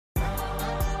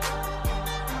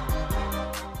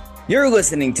You're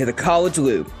listening to the College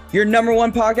Loop, your number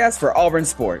one podcast for Auburn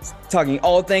sports, talking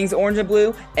all things orange and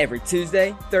blue every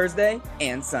Tuesday, Thursday,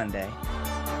 and Sunday.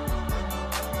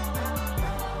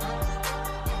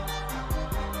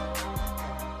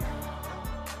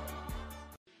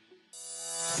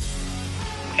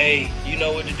 Hey, you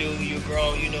know what to do. You're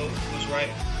grown. You know what's right.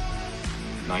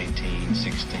 19,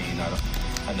 16.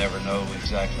 I never know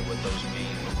exactly what those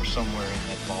mean, but we're somewhere in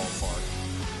that ballpark.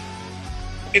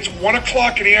 It's 1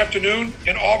 o'clock in the afternoon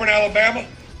in Auburn, Alabama,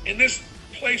 and this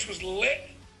place was lit.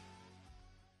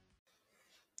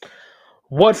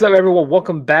 What's up, everyone?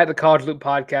 Welcome back to College Loop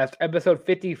Podcast, episode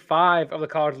 55 of the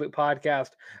College Loop Podcast.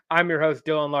 I'm your host,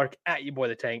 Dylan Lark, at you boy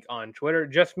the tank on Twitter.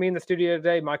 Just me in the studio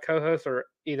today. My co-hosts are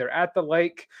either at the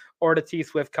lake or at a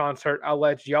T-Swift concert. I'll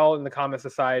let y'all in the comments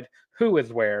decide who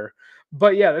is where.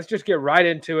 But yeah, let's just get right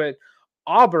into it.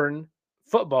 Auburn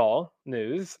football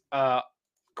news.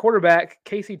 Quarterback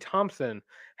Casey Thompson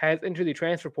has entered the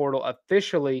transfer portal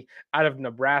officially out of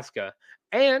Nebraska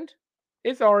and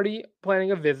is already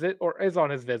planning a visit, or is on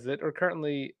his visit, or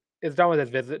currently is done with his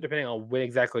visit, depending on when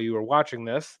exactly you were watching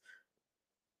this,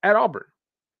 at Auburn.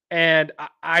 And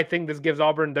I think this gives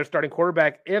Auburn their starting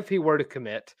quarterback if he were to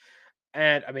commit.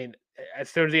 And I mean, as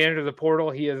soon as he enters the portal,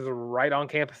 he is right on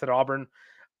campus at Auburn.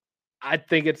 I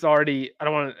think it's already,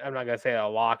 I'm not going to say a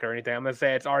lock or anything. I'm going to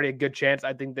say it's already a good chance.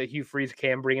 I think that Hugh Freeze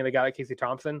can bring in a guy like Casey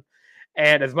Thompson.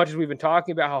 And as much as we've been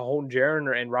talking about how Holton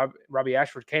Geriner and Robbie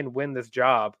Ashford can win this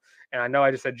job, and I know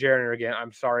I just said Geriner again.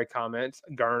 I'm sorry, comments.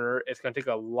 Garner. It's going to take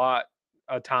a lot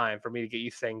of time for me to get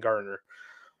used to saying Garner.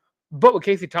 But with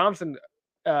Casey Thompson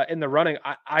in the running,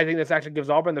 I think this actually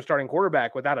gives Auburn the starting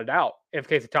quarterback without a doubt if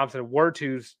Casey Thompson were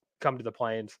to come to the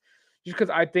Plains. Just because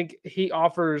I think he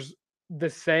offers the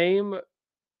same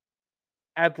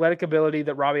athletic ability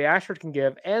that Robbie Ashford can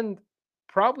give, and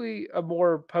probably a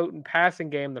more potent passing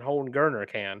game than Holden Geriner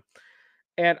can.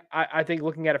 And I think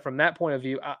looking at it from that point of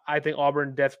view, I think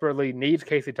Auburn desperately needs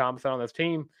Casey Thompson on this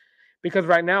team, because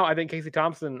right now I think Casey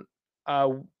Thompson,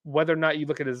 whether or not you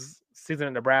look at his season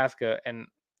at Nebraska, and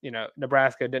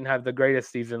Nebraska didn't have the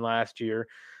greatest season last year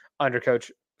under Coach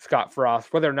Scott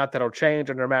Frost, whether or not that'll change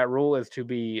under Matt Rule is to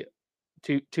be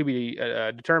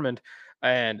determined.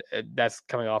 And that's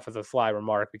coming off as a sly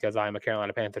remark because I'm a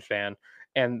Carolina Panthers fan,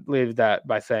 and leave that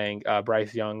by saying,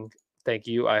 Bryce Young, thank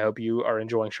you. I hope you are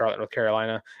enjoying Charlotte, North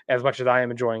Carolina as much as I am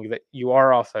enjoying that you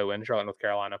are also in Charlotte, North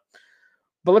Carolina.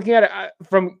 But looking at it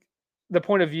from the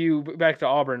point of view back to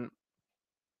Auburn,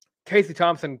 Casey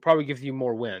Thompson probably gives you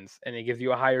more wins, and it gives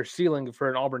you a higher ceiling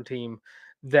for an Auburn team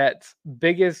that's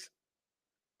biggest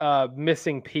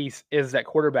missing piece is that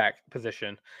quarterback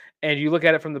position. And you look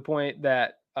at it from the point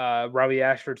that Robbie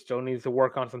Ashford still needs to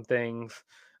work on some things.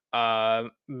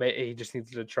 He just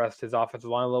needs to trust his offensive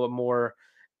line a little bit more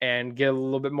and get a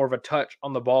little bit more of a touch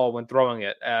on the ball when throwing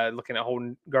it. Looking at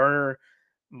Holden Geriner,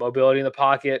 mobility in the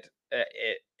pocket,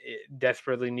 it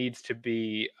desperately needs to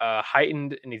be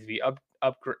heightened. It needs to be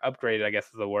upgraded, I guess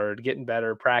is the word. Getting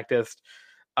better, practiced,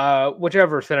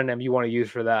 whichever synonym you want to use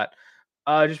for that.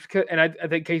 Just because, and I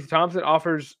think Casey Thompson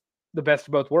offers the best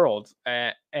of both worlds.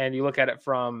 And you look at it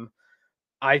from,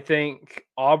 I think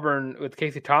Auburn with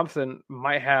Casey Thompson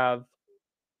might have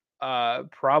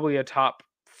probably a top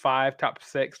 5, top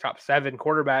 6, top 7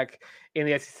 quarterback in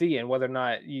the SEC. And whether or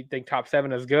not you think top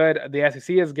 7 is good, the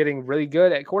SEC is getting really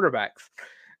good at quarterbacks.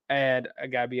 And I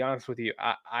got to be honest with you,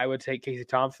 I would take Casey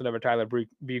Thompson over Tyler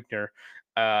Buchner.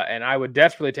 And I would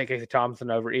desperately take Casey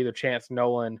Thompson over either Chance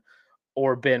Nolan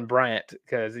or Ben Bryant,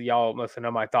 because y'all must know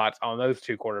my thoughts on those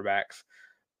two quarterbacks.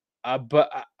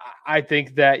 But I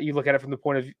think that you look at it from the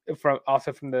point of from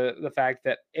the fact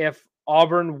that if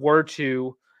Auburn were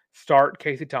to start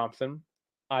Casey Thompson,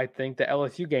 I think the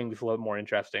LSU game is a little more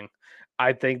interesting.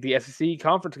 I think the SEC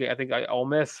conference game, I think Ole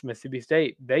Miss, Mississippi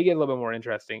State, they get a little bit more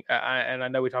interesting. And I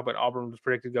know we talked about Auburn was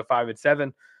predicted to go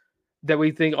 5-7, that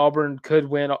we think Auburn could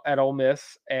win at Ole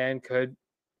Miss and could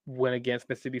win against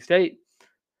Mississippi State.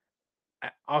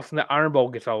 Also, the Iron Bowl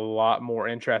gets a lot more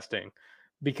interesting,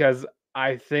 because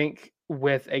I think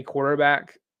with a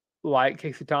quarterback like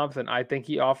Casey Thompson, I think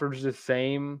he offers the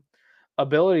same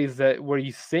abilities that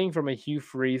we're seeing from a Hugh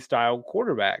Freeze style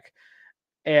quarterback.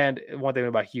 And one thing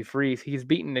about Hugh Freeze, he's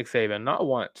beaten Nick Saban not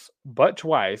once, but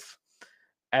twice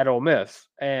at Ole Miss.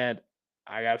 And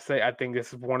I got to say, I think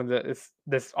this is one of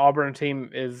this Auburn team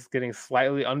is getting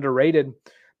slightly underrated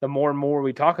the more and more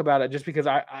we talk about it, just because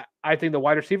I think the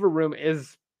wide receiver room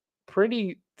is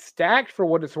pretty stacked for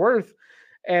what it's worth.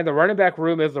 And the running back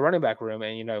room is the running back room.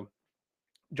 And,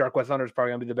 Jarquez Hunter is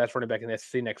probably going to be the best running back in the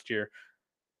SEC next year.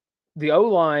 The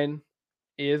O-line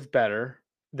is better.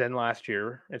 than last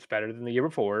year. It's better than the year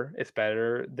before. It's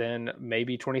better than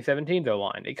maybe 2017's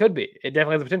O-line. It could be. It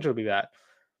definitely has the potential to be that.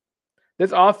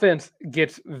 This offense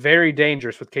gets very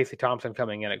dangerous with Casey Thompson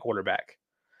coming in at quarterback.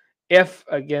 If,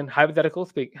 again, hypothetically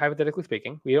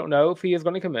speaking, we don't know if he is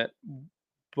going to commit,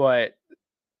 but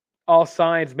all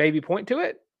signs maybe point to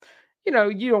it. You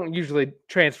don't usually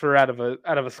transfer out of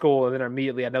a school and then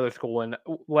immediately another school in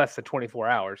less than 24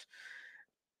 hours.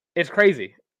 It's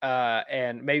crazy.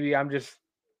 And maybe I'm just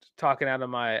talking out of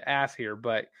my ass here,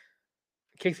 but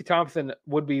Casey Thompson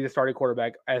would be the starting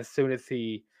quarterback as soon as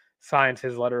he signs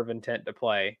his letter of intent to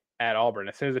play at Auburn.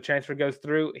 As soon as the transfer goes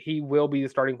through, he will be the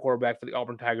starting quarterback for the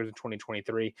Auburn Tigers in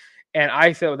 2023. And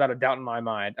I say without a doubt in my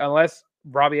mind, unless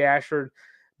Robbie Ashford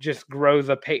just grows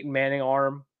a Peyton Manning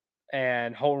arm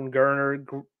and Holden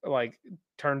Geriner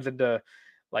turns into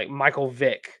like Michael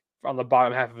Vick on the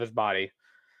bottom half of his body,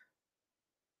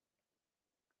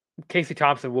 Casey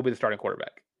Thompson will be the starting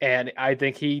quarterback. And I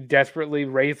think he desperately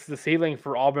raised the ceiling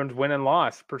for Auburn's win and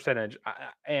loss percentage.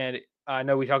 And I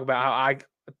know we talk about how I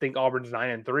think Auburn's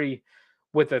 9-3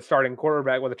 with a starting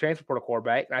quarterback, with a transfer portal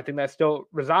quarterback. And I think that still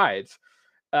resides.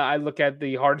 I look at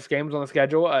the hardest games on the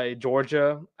schedule.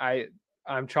 Georgia,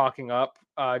 I'm chalking up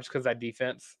just because that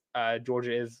defense.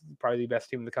 Georgia is probably the best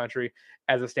team in the country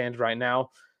as it stands right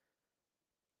now.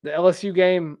 The LSU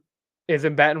game is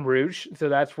in Baton Rouge, so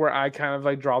that's where I kind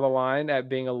of draw the line at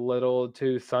being a little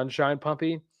too sunshine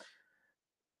pumpy.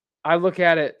 I look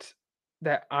at it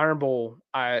that Iron Bowl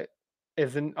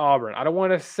is in Auburn. I don't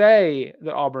want to say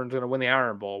that Auburn's going to win the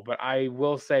Iron Bowl, but I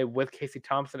will say with Casey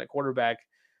Thompson at quarterback,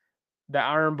 the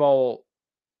Iron Bowl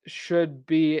should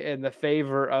be in the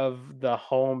favor of the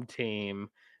home team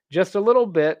just a little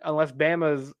bit, unless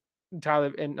Tyler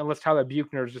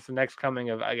Buchner is just the next coming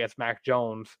of, I guess, Mac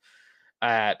Jones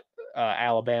at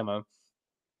Alabama.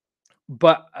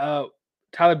 But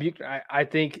Tyler Buchner, I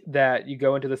think that you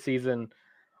go into the season,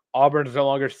 Auburn is no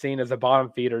longer seen as a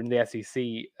bottom feeder in the SEC,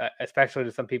 especially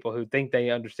to some people who think they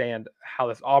understand how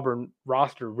this Auburn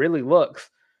roster really looks.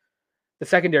 The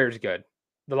secondary is good.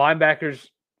 The linebackers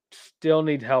still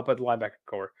need help at the linebacker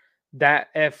core. That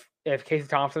if Casey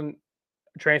Thompson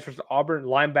transfers to Auburn,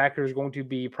 linebacker is going to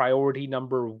be priority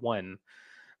number one.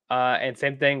 And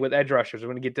same thing with edge rushers. We're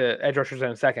going to get to edge rushers in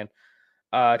a second,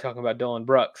 talking about Dylan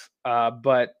Brooks.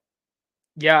 But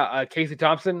yeah, Casey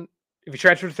Thompson, if he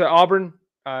transfers to Auburn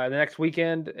the next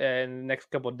weekend and the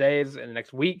next couple of days and the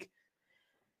next week,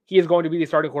 he is going to be the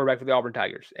starting quarterback for the Auburn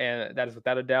Tigers. And that is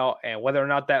without a doubt. And whether or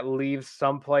not that leaves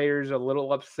some players a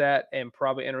little upset and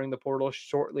probably entering the portal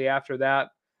shortly after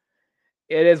that,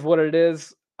 it is what it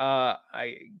is.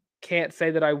 I can't say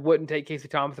that I wouldn't take Casey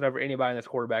Thompson over anybody in this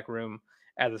quarterback room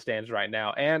as it stands right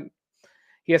now. And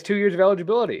he has 2 years of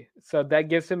eligibility. So that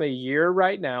gives him a year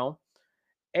right now.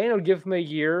 And it'll give him a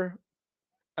year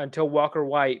until Walker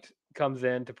White comes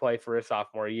in to play for his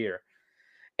sophomore year.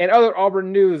 And other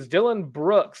Auburn news, Dylan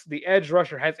Brooks, the edge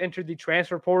rusher, has entered the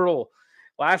transfer portal.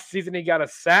 Last season, he got a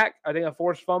sack, I think a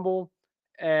forced fumble,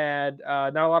 and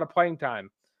not a lot of playing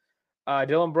time.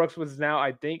 Dylan Brooks was now,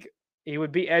 I think, he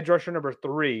would be edge rusher number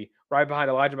 3, right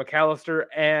behind Elijah McAllister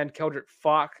and Keldrick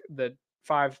Falk, the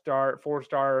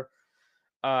 4-star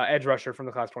edge rusher from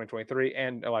the class 2023,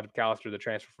 and Elijah McAllister, the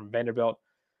transfer from Vanderbilt.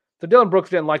 So Dylan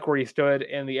Brooks didn't like where he stood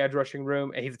in the edge rushing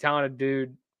room, and he's a talented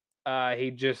dude.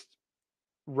 He just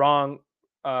wrong,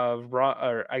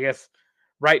 or I guess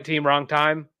right team, wrong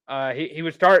time. He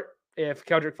would start if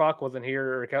Keldrick Falk wasn't here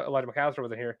or Elijah McAllister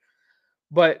wasn't here.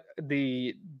 But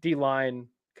the D-line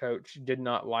coach did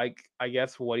not like, I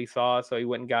guess, what he saw, so he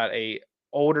went and got a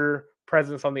older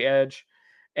presence on the edge.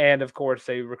 And, of course,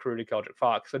 they recruited Keldrick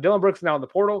Falk. So Dylan Brooks is now in the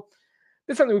portal.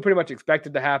 This is something we pretty much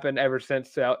expected to happen ever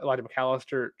since Elijah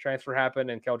McAllister transfer happened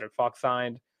and Keldrick Falk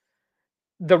signed.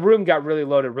 The room got really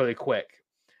loaded really quick.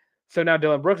 So now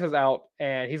Dylan Brooks is out,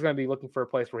 and he's going to be looking for a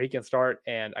place where he can start,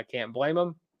 and I can't blame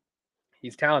him.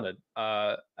 He's talented.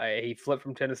 He flipped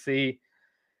from Tennessee,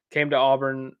 came to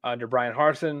Auburn under Brian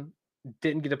Harsin,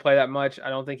 didn't get to play that much. I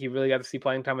don't think he really got to see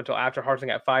playing time until after Harsin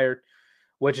got fired,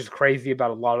 which is crazy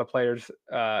about a lot of players,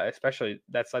 especially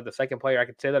that's like the second player I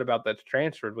could say that about that's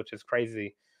transferred, which is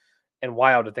crazy and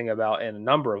wild to think about in a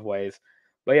number of ways.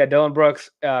 But yeah, Dylan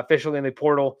Brooks officially in the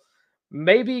portal,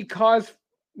 maybe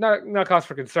not cause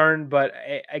for concern, but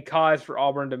a cause for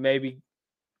Auburn to maybe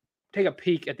take a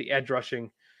peek at the edge rushing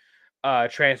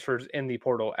transfers in the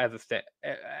portal as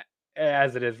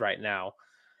it is right now.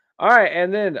 All right,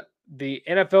 and then the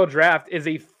NFL draft is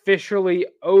officially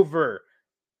over.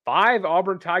 5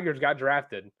 Auburn Tigers got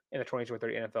drafted in the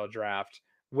 2023 NFL draft,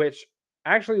 which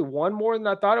actually one more than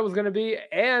I thought it was going to be,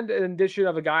 and an addition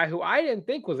of a guy who I didn't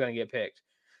think was going to get picked.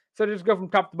 So just go from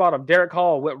top to bottom. Derek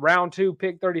Hall went round 2,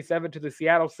 pick 37 to the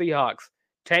Seattle Seahawks.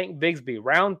 Tank Bigsby,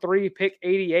 round 3, pick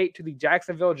 88 to the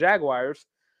Jacksonville Jaguars.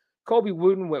 Colby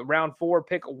Wooten went round 4,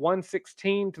 pick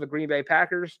 116 to the Green Bay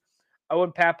Packers.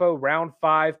 Owen Papo, round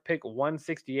 5, pick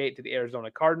 168 to the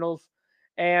Arizona Cardinals.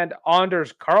 And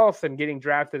Anders Carlson getting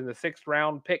drafted in the 6th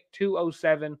round, pick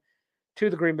 207 to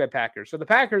the Green Bay Packers. So the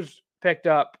Packers picked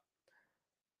up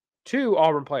 2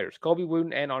 Auburn players, Colby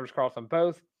Wooten and Anders Carlson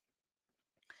both.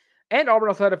 And Auburn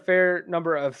also had a fair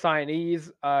number of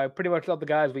signees. Pretty much all the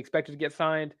guys we expected to get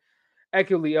signed.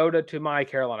 Eku Leota to my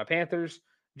Carolina Panthers.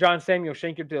 John Samuel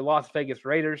Schenker to the Las Vegas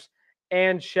Raiders.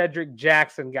 And Shedrick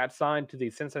Jackson got signed to the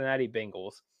Cincinnati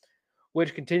Bengals,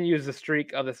 which continues the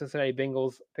streak of the Cincinnati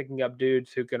Bengals picking up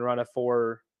dudes who can run a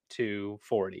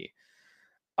 4.240.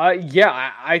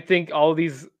 I think all of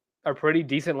these are pretty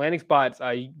decent landing spots.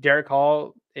 Derek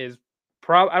Hall is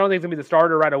I don't think he's going to be the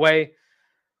starter right away,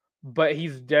 but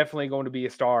he's definitely going to be a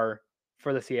star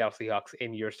for the Seattle Seahawks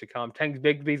in years to come. Tank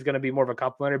Bigsby is going to be more of a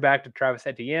complimentary back to Travis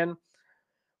Etienne,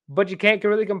 but you can't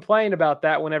really complain about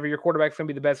that whenever your quarterback's going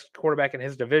to be the best quarterback in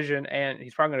his division, and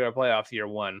he's probably going to go to playoffs year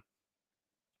 1.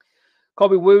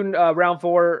 Colby Wooten, round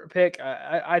 4 pick.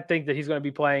 I think that he's going to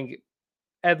be playing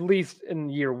at least in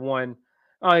year 1.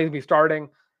 I don't think he'll be starting,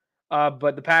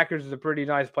 but the Packers is a pretty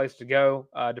nice place to go,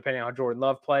 depending on how Jordan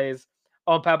Love plays.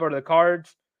 On Papo to the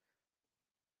Cards,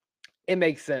 it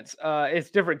makes sense. It's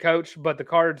different coach, but the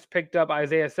Cards picked up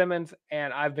Isaiah Simmons,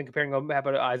 and I've been comparing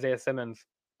Papo to Isaiah Simmons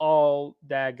all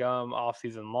daggum off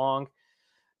season long.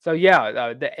 So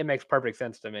yeah, it makes perfect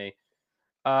sense to me.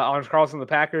 Anders Carlson, the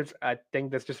Packers, I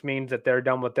think this just means that they're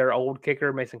done with their old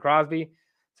kicker, Mason Crosby.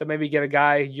 So maybe get a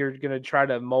guy you're going to try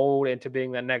to mold into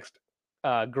being the next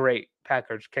great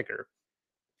Packers kicker.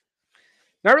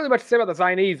 Not really much to say about the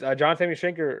signees. John Samuel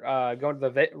Schenker going to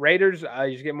the Raiders.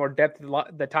 You just get more depth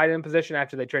at the tight end position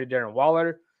after they traded Darren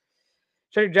Waller.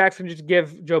 Shedrick Jackson, just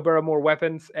give Joe Burrow more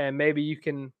weapons, and maybe you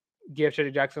can give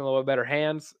Shedrick Jackson a little bit better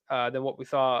hands than what we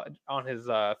saw on his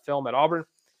film at Auburn.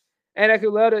 And Eku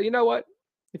Leota, you know what?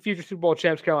 The future Super Bowl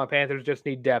champs Carolina Panthers just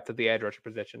need depth at the edge rusher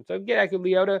position. So get Eku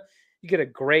Leota. You get a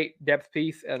great depth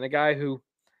piece and a guy who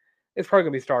is probably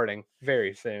going to be starting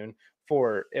very soon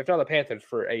for, if not the Panthers,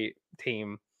 for a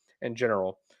team in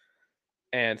general.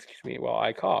 And excuse me while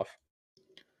I cough.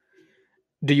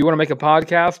 Do you want to make a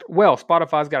podcast? Well,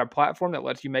 Spotify's got a platform that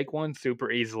lets you make one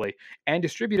super easily and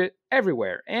distribute it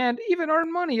everywhere and even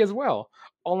earn money as well.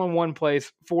 All in one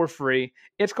place for free.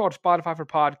 It's called Spotify for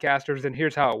Podcasters, and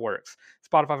here's how it works.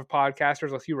 Spotify for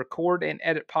Podcasters lets you record and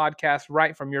edit podcasts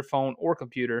right from your phone or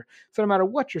computer. So no matter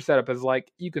what your setup is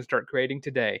like, you can start creating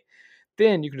today.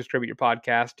 Then you can distribute your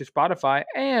podcast to Spotify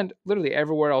and literally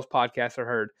everywhere else podcasts are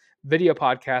heard. Video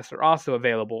podcasts are also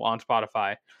available on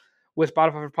Spotify. With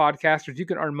Spotify for Podcasters, you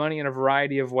can earn money in a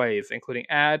variety of ways, including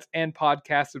ads and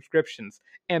podcast subscriptions.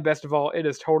 And best of all, it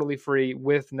is totally free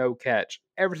with no catch.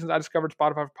 Ever since I discovered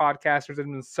Spotify for Podcasters, it's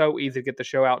been so easy to get the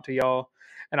show out to y'all,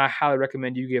 and I highly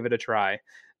recommend you give it a try.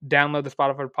 Download the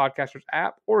Spotify for Podcasters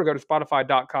app or go to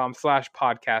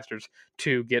spotify.com/podcasters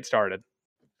to get started.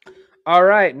 All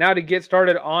right, now to get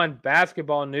started on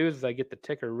basketball news as I get the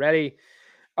ticker ready.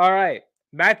 All right,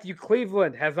 Matthew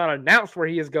Cleveland has not announced where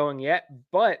he is going yet,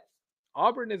 but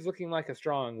Auburn is looking like a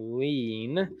strong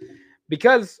lean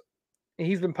because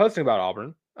he's been posting about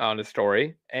Auburn on his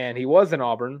story, and he was in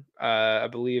Auburn, I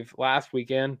believe, last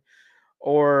weekend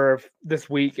or this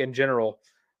week in general.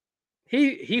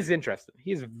 He's interested.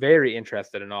 He's very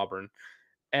interested in Auburn,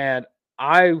 and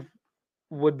I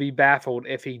would be baffled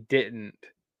if he didn't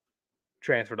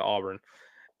transfer to Auburn.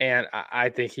 And I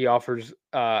think he offers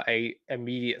a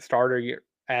immediate starter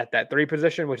at that 3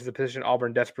 position, which is a position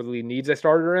Auburn desperately needs a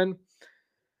starter in.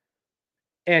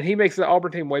 And he makes the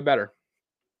Auburn team way better.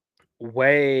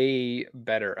 Way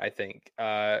better, I think,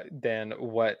 than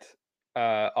what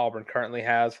Auburn currently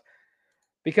has.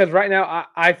 Because right now,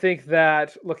 I think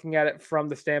that looking at it from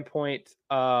the standpoint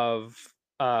of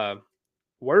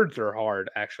words are hard,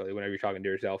 actually, whenever you're talking to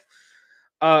yourself.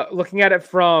 Looking at it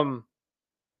from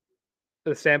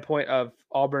the standpoint of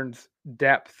Auburn's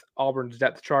depth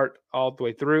chart all the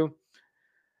way through,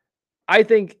 I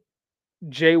think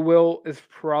Jay Will is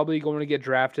probably going to get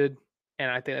drafted,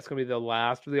 and I think that's going to be the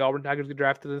last of the Auburn Tigers to get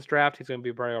drafted in this draft. He's going to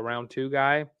be probably a round 2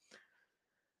 guy.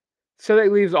 So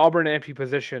that leaves Auburn an empty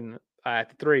position at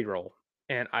the 3 role.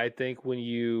 And I think when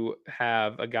you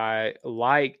have a guy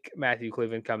like Matthew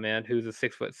Cleveland come in, who's a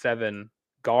 6'7"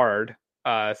 guard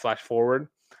 / forward,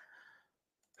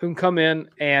 who can come in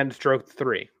and stroke the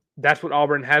 3. That's what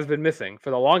Auburn has been missing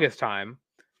for the longest time.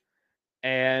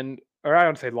 And or I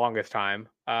don't say longest time.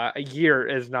 A year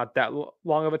is not that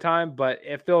long of a time, but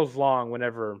it feels long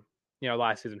whenever,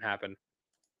 last season happened.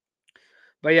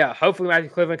 But yeah, hopefully Matthew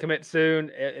Cleveland commits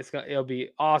soon. It'll be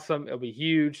awesome. It'll be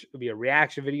huge. It'll be a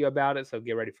reaction video about it, so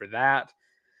get ready for that.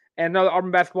 And another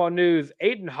Auburn basketball news: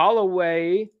 Aiden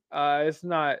Holloway. It's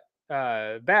not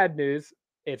bad news.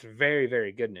 It's very,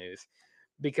 very good news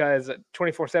because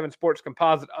 24/7 Sports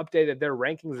Composite updated their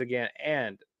rankings again,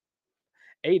 and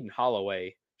Aiden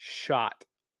Holloway shot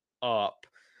up.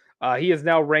 He is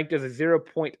now ranked as a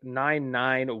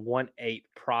 0.9918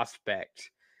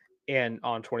 prospect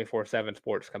on 24/7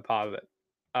 Sports Composite.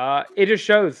 It just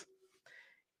shows.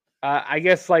 I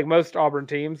guess like most Auburn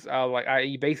teams, like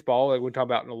i.e. baseball, like we'll talk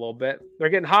about in a little bit, they're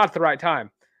getting hot at the right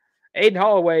time. Aiden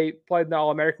Holloway played in the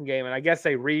All-American game, and I guess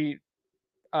they ranked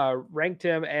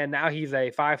him, and now he's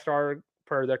a 5-star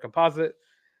per their composite.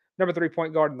 Number 3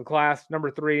 point guard in the class,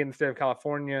 number 3 in the state of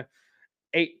California,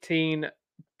 18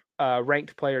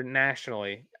 ranked player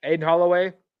nationally. Aiden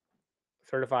Holloway,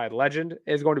 certified legend,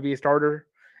 is going to be a starter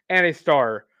and a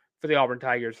star for the Auburn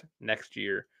Tigers next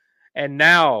year. And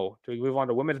now, to move on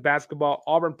to women's basketball,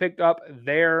 Auburn picked up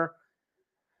their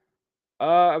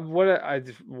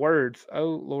words.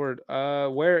 Oh Lord,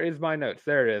 where is my notes?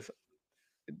 There it is.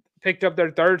 Picked up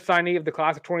their third signee of the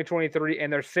class of 2023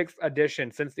 and their 6th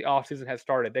addition since the offseason has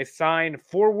started. They signed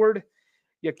forward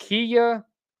Yakia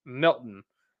Milton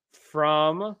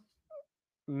from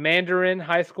Mandarin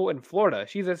High School in Florida.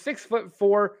 She's a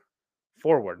 6'4"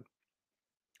 forward.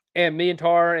 And me and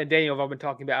Tar and Daniel have all been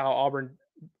talking about how Auburn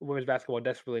women's basketball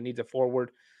desperately needs a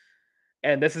forward.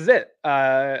 And this is it.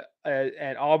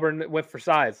 And Auburn went for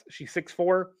size. She's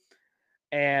 6'4",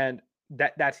 and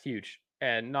that's huge.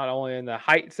 And not only in the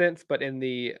height sense, but in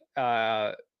the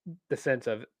sense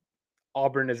of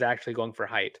Auburn is actually going for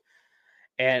height.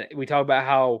 And we talk about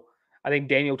how, I think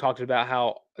Daniel talked about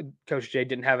how Coach J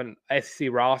didn't have an SEC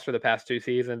roster the past 2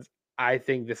 seasons. I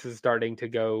think this is starting to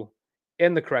go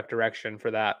in the correct direction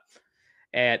for that.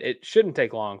 And it shouldn't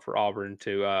take long for Auburn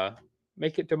to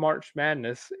make it to March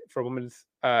Madness for women's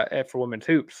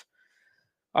hoops.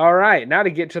 All right, now to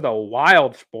get to the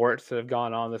wild sports that have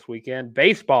gone on this weekend.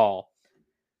 Baseball.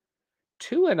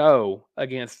 2-0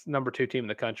 against number 2 team in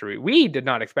the country. We did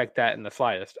not expect that in the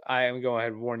slightest. I am going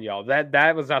ahead and warn y'all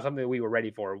that was not something that we were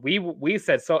ready for. We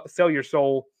said sell your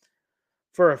soul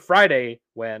for a Friday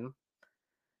win,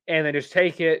 and then just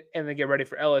take it and then get ready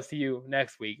for LSU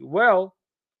next week. Well,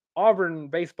 Auburn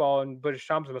baseball and Butch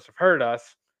Thompson must have heard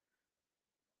us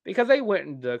because they went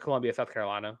into Columbia, South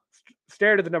Carolina,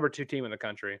 stared at the number 2 team in the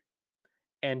country,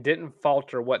 and didn't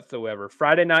falter whatsoever.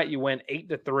 Friday night, you win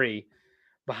 8-3.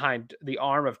 Behind the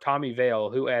arm of Tommy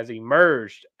Vale, who has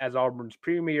emerged as Auburn's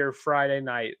premier Friday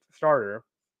night starter.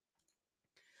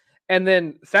 And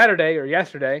then Saturday or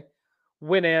yesterday,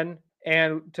 went in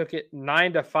and took it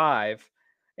 9-5,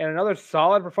 and another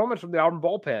solid performance from the Auburn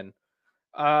bullpen.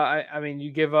 I mean, you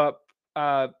give up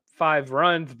 5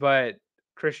 runs, but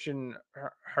Christian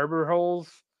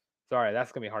Herberholz, sorry,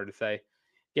 that's gonna be hard to say,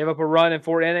 gave up a run in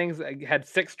 4 innings, had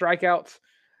 6 strikeouts.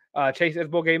 Chase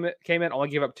Isbell came in, only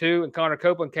gave up 2, and Connor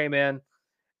Copeland came in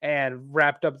and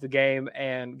wrapped up the game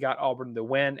and got Auburn the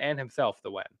win and himself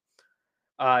the win.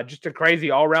 Just a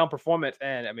crazy all-around performance,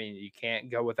 and I mean, you can't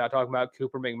go without talking about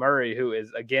Cooper McMurray, who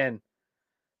is, again,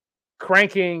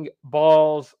 cranking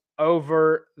balls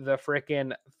over the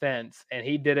freaking fence, and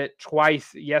he did it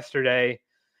twice yesterday.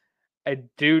 A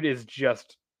dude is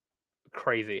just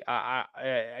crazy.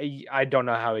 I don't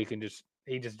know how he just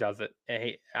does it.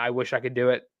 And I wish I could do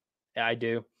it. I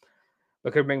do.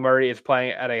 But Cooper McMurray is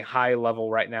playing at a high level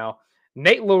right now.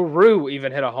 Nate LaRue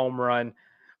even hit a home run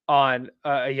on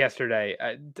yesterday.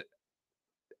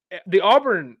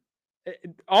 Auburn's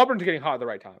getting hot at the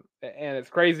right time. And it's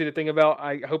crazy to think about.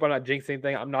 I hope I'm not jinxing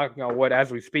anything. I'm knocking on wood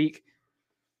as we speak.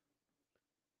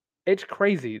 It's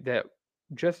crazy that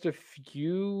just a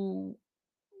few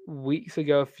weeks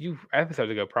ago, a few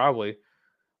episodes ago probably,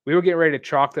 we were getting ready to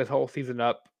chalk this whole season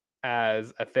up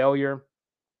as a failure.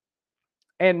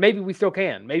 And maybe we still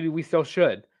can. Maybe we still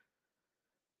should.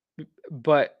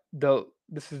 But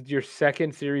this is your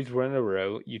 2nd series win in a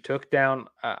row. You took down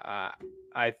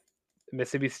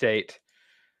Mississippi State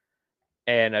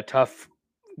and a tough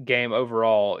game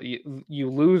overall. You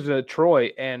lose to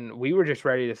Troy, and we were just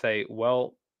ready to say,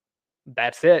 well,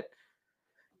 that's it.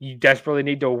 You desperately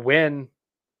need to win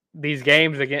these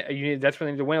games again. You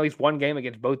desperately need to win at least one game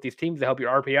against both these teams to help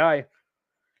your RPI.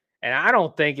 And I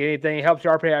don't think anything helps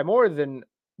your RPI more than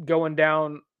going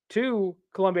down to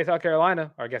Columbia, South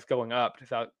Carolina, or I guess going up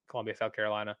to Columbia, South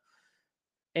Carolina,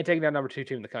 and taking down number 2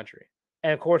 team in the country.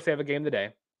 And of course, they have a game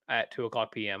today at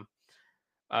 2:00 p.m.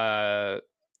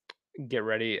 get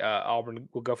ready. Auburn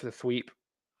will go for the sweep.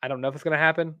 I don't know if it's going to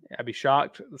happen. I'd be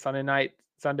shocked. The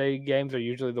Sunday games are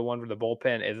usually the one where the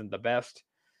bullpen isn't the best.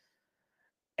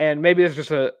 And maybe it's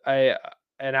just an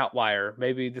outlier.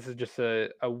 Maybe this is just a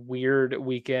weird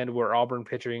weekend where Auburn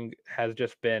pitching has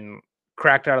just been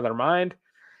cracked out of their mind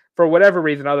for whatever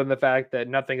reason, other than the fact that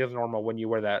nothing is normal when you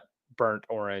wear that burnt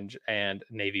orange and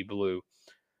navy blue.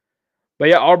 But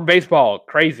yeah, Auburn baseball,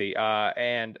 crazy.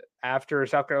 And after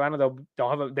South Carolina, they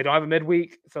don't have a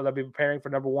midweek, so they'll be preparing for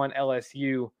number 1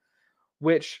 LSU,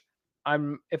 which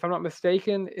if I'm not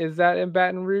mistaken, is that in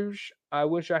Baton Rouge? I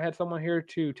wish I had someone here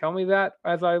to tell me that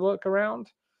as I look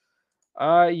around.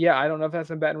 Yeah, I don't know if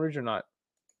that's in Baton Rouge or not.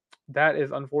 That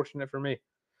is unfortunate for me.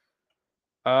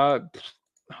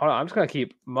 Hold on, I'm just gonna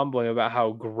keep mumbling about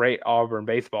how great Auburn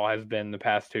baseball has been the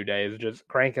past 2 days, just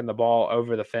cranking the ball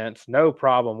over the fence, no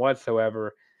problem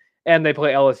whatsoever. And they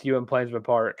play LSU in Plainsman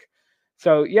Park.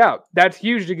 So yeah, that's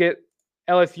huge to get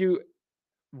LSU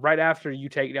right after you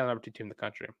take down the number 2 team in the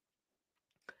country.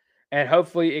 And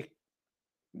hopefully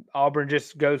Auburn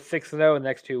just goes 6-0 in the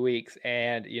next 2 weeks.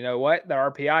 And you know what? The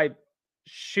RPI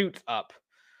shoots up.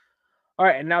 All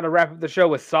right, and now to wrap up the show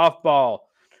with softball.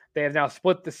 They have now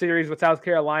split the series with South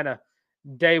Carolina.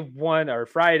 Day 1 or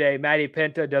Friday, Maddie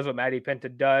Penta does what Maddie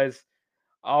Penta does.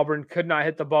 Auburn could not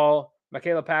hit the ball.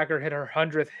 Michaela Packard hit her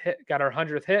 100th hit, got her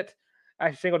 100th hit.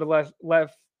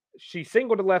 She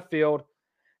singled to left field,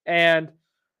 and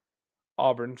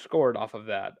Auburn scored off of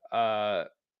that.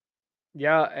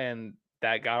 Yeah, and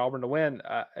that got Auburn to win.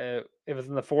 It was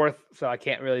in the 4th, so I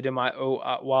can't really do my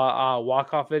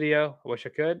walk-off video. I wish I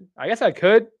could. I guess I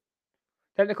could,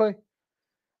 technically,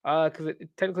 because it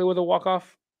technically was a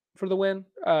walk-off for the win.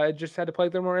 It just had to play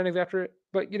 3 more innings after it.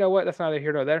 But you know what? That's neither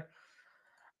here nor there.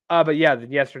 But yeah,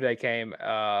 then yesterday came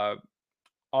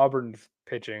Auburn's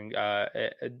pitching. I'm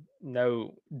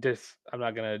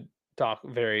not going to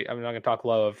talk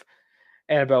low of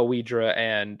Annabelle Widra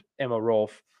and Emma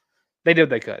Rolfe. They did what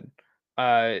they could.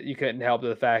 You couldn't help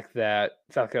the fact that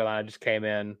South Carolina just came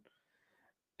in,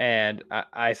 and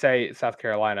I say South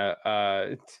Carolina.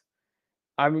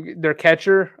 I'm their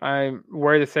catcher. I'm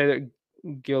worried to say that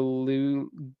Gilia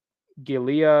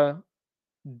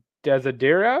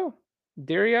Desiderio.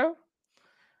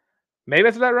 Maybe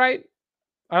that's that right.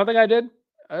 I don't think I did,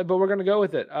 but we're going to go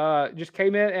with it. Just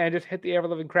came in and just hit the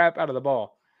ever-living crap out of the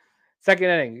ball. Second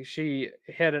inning, she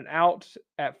hit an out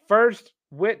at first,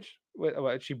 which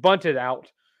she bunted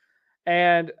out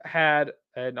and had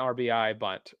an RBI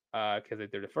bunt because they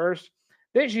threw to first.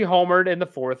 Then she homered in the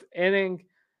 4th inning.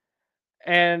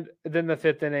 And then the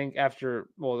 5th inning,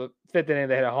 the 5th inning,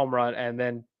 they hit a home run, and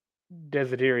then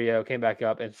Desiderio came back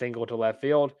up and singled to left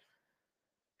field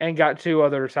and got 2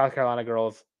 other South Carolina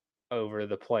girls over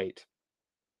the plate.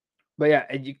 But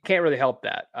yeah, you can't really help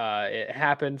that. It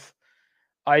happens.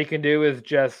 All you can do is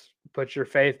just put your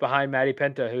faith behind Maddie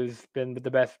Penta, who's been the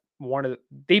best, probably,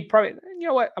 you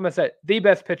know what, I'm going to say the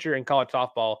best pitcher in college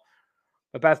softball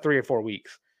the past 3 or 4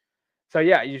 weeks. So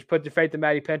yeah, you just put your faith in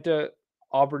Maddie Penta.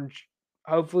 Auburn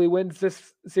hopefully wins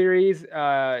this series.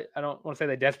 I don't want to say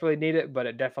they desperately need it, but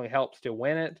it definitely helps to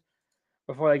win it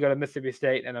before they go to Mississippi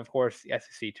State and, of course, the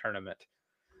SEC tournament.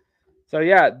 So,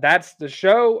 yeah, that's the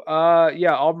show.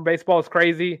 Yeah, Auburn baseball is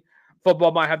crazy.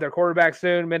 Football might have their quarterback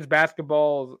soon. Men's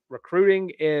basketball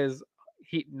recruiting is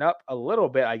heating up a little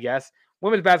bit, I guess.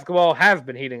 Women's basketball has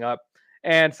been heating up.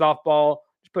 And softball,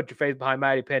 just put your faith behind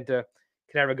Maddie Penta.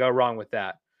 Can never go wrong with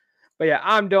that. But yeah,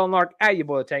 I'm Dylan Lark at your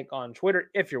boy the Tank on Twitter.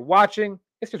 If you're watching,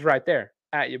 it's just right there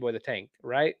at your boy the Tank.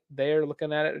 Right there,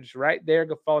 looking at it, just right there.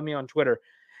 Go follow me on Twitter.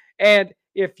 And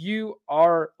if you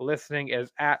are listening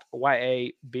as at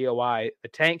YABOY the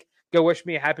Tank, go wish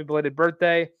me a happy belated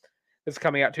birthday. This is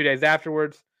coming out 2 days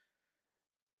afterwards.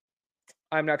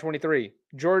 I'm now 23.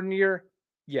 Jordan year?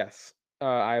 Yes.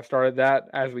 I have started that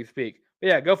as we speak. But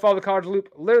yeah, go follow the College Loop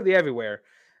literally everywhere.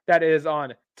 That is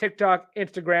on TikTok,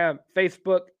 Instagram,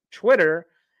 Facebook, Twitter,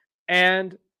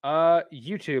 and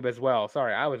YouTube as well.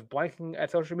 Sorry, I was blanking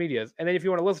at social medias. And then if you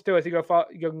want to listen to us,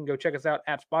 you can go check us out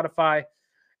at Spotify,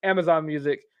 Amazon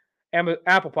Music,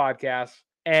 Apple Podcasts,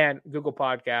 and Google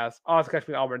Podcasts. Also catch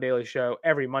me on Auburn Daily Show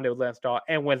every Monday with Lance Daw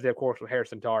and Wednesday, of course, with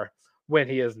Harrison Tarr when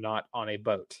he is not on a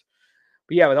boat.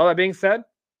 But yeah, with all that being said,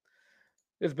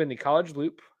 this has been the College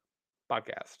Loop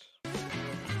Podcast.